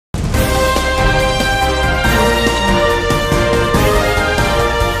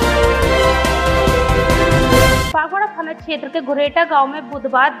क्षेत्र के घुरेटा गांव में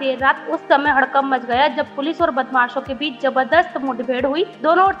बुधवार देर रात उस समय हड़कंप मच गया जब पुलिस और बदमाशों के बीच जबरदस्त मुठभेड़ हुई।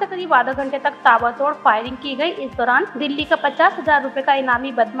 दोनों ओर से करीब आधा घंटे तक ताबड़तोड़ फायरिंग की गई। इस दौरान दिल्ली का 50,000 रुपए का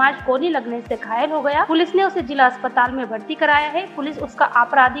इनामी बदमाश गोली लगने से घायल हो गया। पुलिस ने उसे जिला अस्पताल में भर्ती कराया है। पुलिस उसका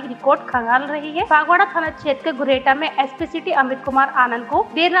आपराधिक रिकॉर्ड खंगाल रही है। फागवाड़ा थाना क्षेत्र के घुरेटा में एसपी सिटी अमित कुमार आनंद को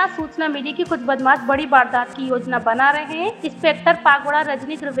देर रात सूचना मिली कि कुछ बदमाश बड़ी वारदात की योजना बना रहे हैं। इंस्पेक्टर फागवाड़ा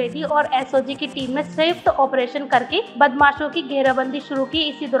रजनी त्रिवेदी और एसओजी की टीम ने संयुक्त ऑपरेशन करके बदमाशों की घेराबंदी शुरू की।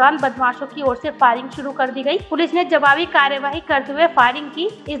 इसी दौरान बदमाशों की ओर से फायरिंग शुरू कर दी गई। पुलिस ने जवाबी कार्यवाही करते हुए फायरिंग की।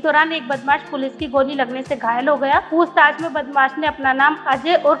 इस दौरान एक बदमाश पुलिस की गोली लगने से घायल हो गया। पूछताछ में बदमाश ने अपना नाम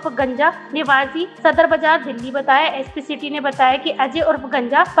अजय उर्फ गंजा निवासी सदर बाजार दिल्ली बताया। एसपी सिटी ने बताया कि अजय उर्फ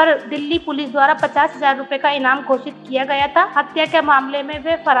गंजा पर दिल्ली पुलिस द्वारा 50,000 रुपए का इनाम घोषित किया गया था। हत्या के मामले में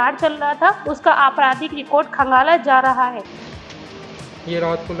वे फरार चल रहा था। उसका आपराधिक रिकॉर्ड खंगाला जा रहा है। ये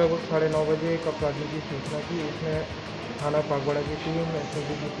रात को लगभग 9:30 बजे एक अपराधी की सूचना थी। इसमें थाना फागवाड़ा की टीम,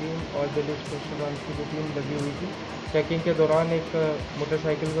 एसओजी की टीम और दिल्ली स्पेशल ब्रांच की टीम लगी हुई थी। चेकिंग के दौरान एक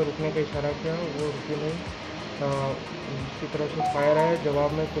मोटरसाइकिल को रुकने का इशारा किया, वो रुकी नहीं। उसकी तरफ से फायर आया।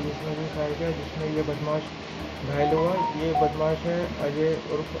 जवाब में पुलिस ने भी फायर किया, जिसमें ये बदमाश घायल हुआ। ये बदमाश है अजय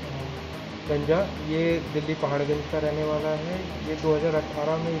उर्फ गंजा। ये दिल्ली पहाड़गंज का रहने वाला है। ये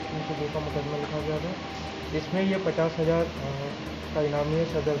 2018 में इसमें से का मुकदमा लिखा गया था। इसमें ये 50,000 का इनामी है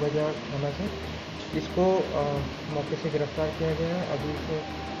सदर बाजार थाना से। इसको मौके से गिरफ्तार किया गया है। अभी से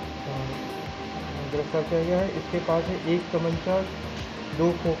गिरफ्तार किया गया है। इसके पास है एक तमंचा, 2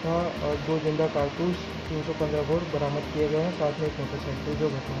 खोखा और 2 जिंदा कारतूस, 315 बोर बरामद किए गए हैं। साथ में एक मोटरसाइकिल जो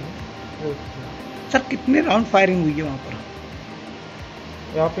घटना है वो। सर कितने राउंड फायरिंग हुई है वहाँ पर?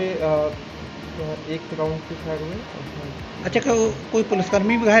 यहाँ पे एक राउंड की फायर हुई। अच्छा, कोई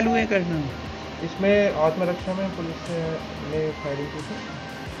पुलिसकर्मी भी घायल हुए हैं करना? इसमें आत्मरक्षा में पुलिस ने फायरिंग की थी,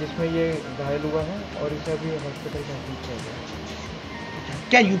 जिसमें ये घायल हुआ है और इसे अभी हॉस्पिटल में एडमिट किया गया।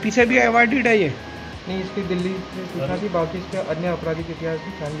 क्या यूपी से भी अवॉर्डेड है ये? नहीं, इसकी दिल्ली से सूचना थी। बाकी इसके अन्य आपराधिक इतिहास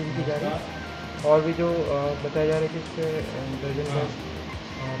की छानबीन की जा रही है और भी जो बताया जा रहा है कि इसके दर्जन में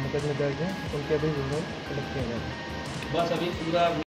मुकदमे दर्ज हैं, उनके अभी विवरण कलेक्ट किया जा रहा है। बस अभी पूरा